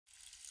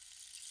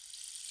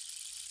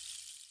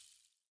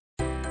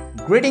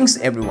Greetings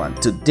everyone,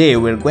 today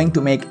we're going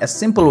to make a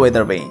simple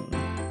weather vane.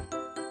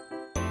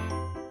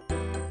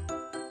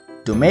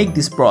 To make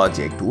this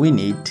project we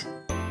need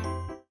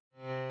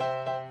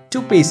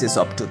 2 pieces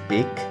of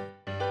toothpick,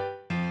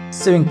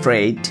 sewing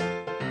thread,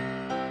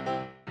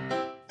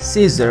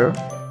 scissor,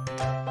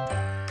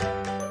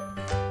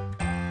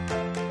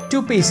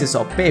 2 pieces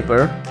of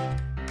paper,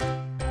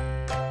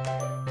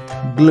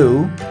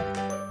 glue,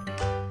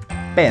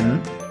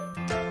 pen,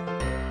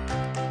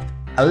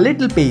 a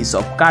little piece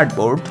of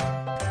cardboard,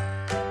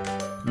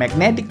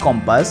 magnetic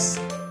compass,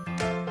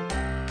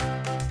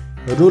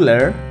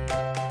 ruler,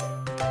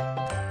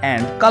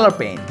 and color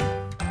pen.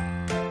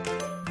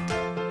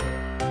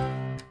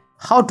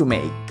 How to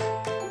make?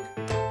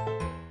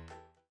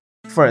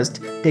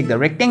 First, take the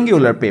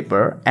rectangular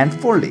paper and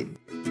fold it.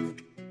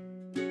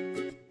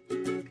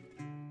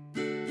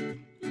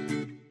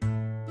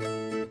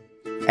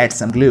 Add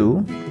some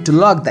glue to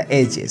lock the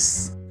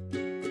edges.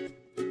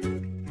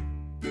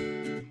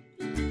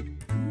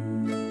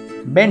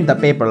 Bend the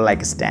paper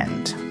like a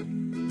stand.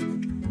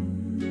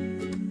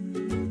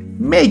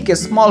 Make a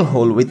small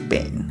hole with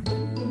pen.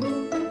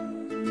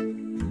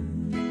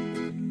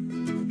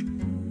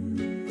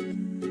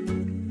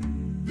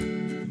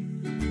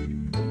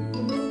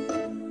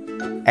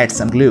 Add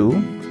some glue.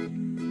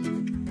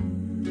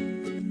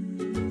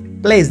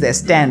 Place the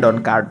stand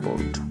on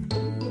cardboard.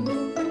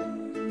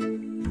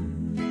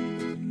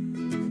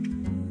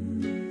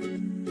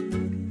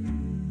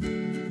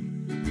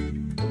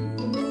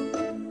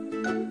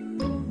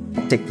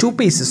 Take 2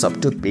 pieces of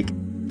toothpick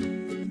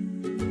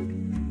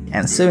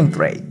and sewing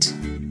thread.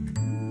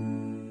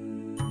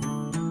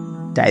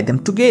 Tie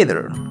them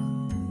together.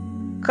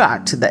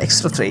 Cut the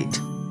extra thread.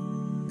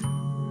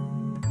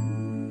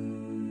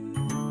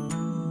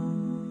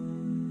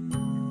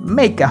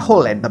 Make a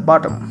hole at the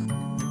bottom.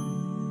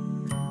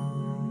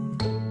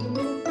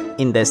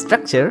 In the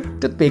structure,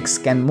 toothpicks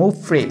can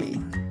move freely.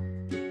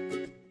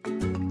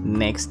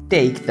 Next,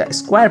 take the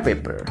square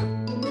paper.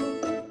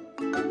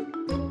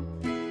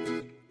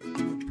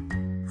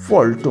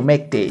 Fold to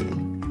make tail.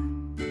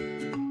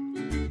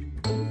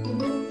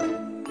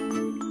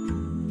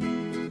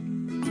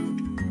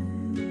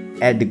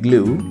 Add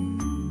glue.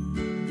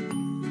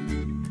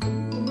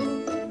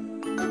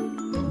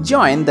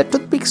 Join the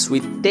toothpicks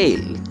with tail.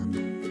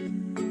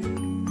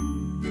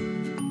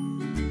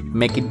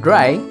 Make it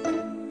dry.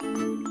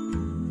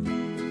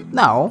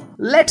 Now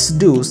let's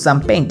do some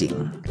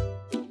painting.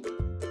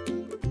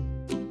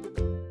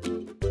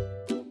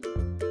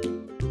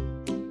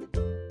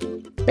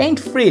 Paint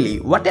freely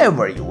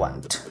whatever you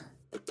want.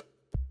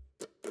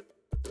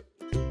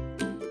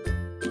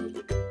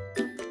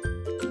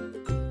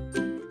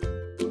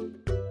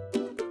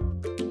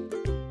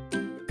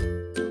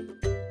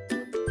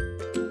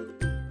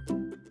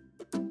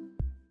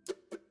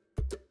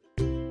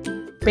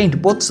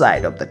 Paint both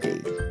sides of the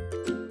tail.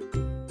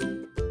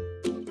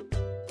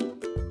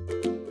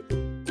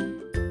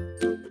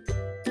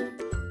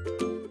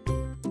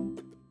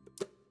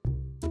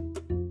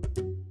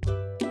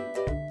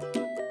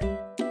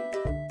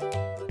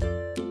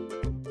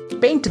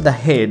 Paint the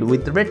head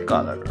with red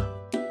color.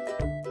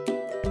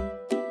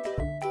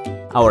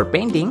 Our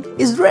painting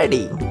is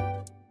ready.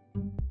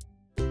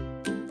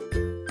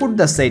 Put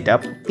the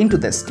setup into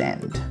the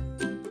stand.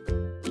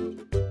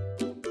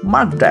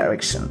 Mark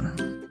direction.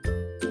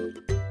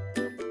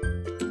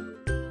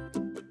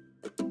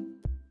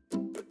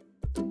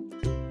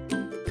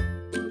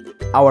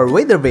 Our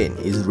weather vane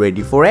is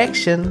ready for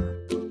action.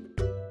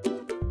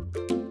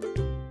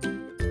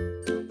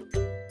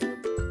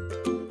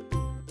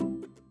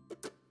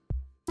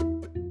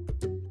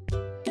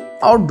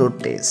 Outdoor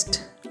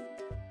test.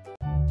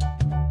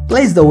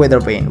 Place the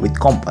weather vane with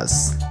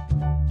compass.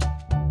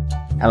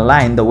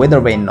 Align the weather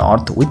vane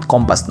north with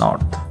compass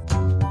north.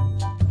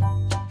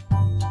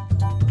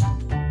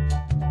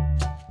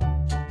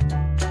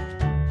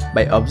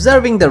 By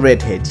observing the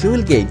red head, you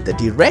will gauge the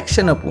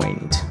direction of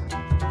wind.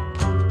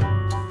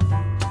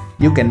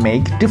 You can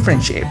make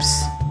different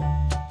shapes.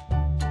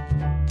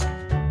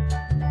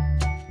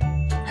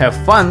 Have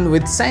fun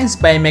with science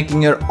by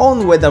making your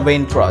own weather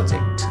vane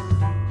project.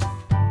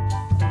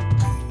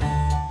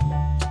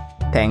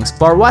 Thanks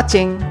for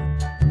watching.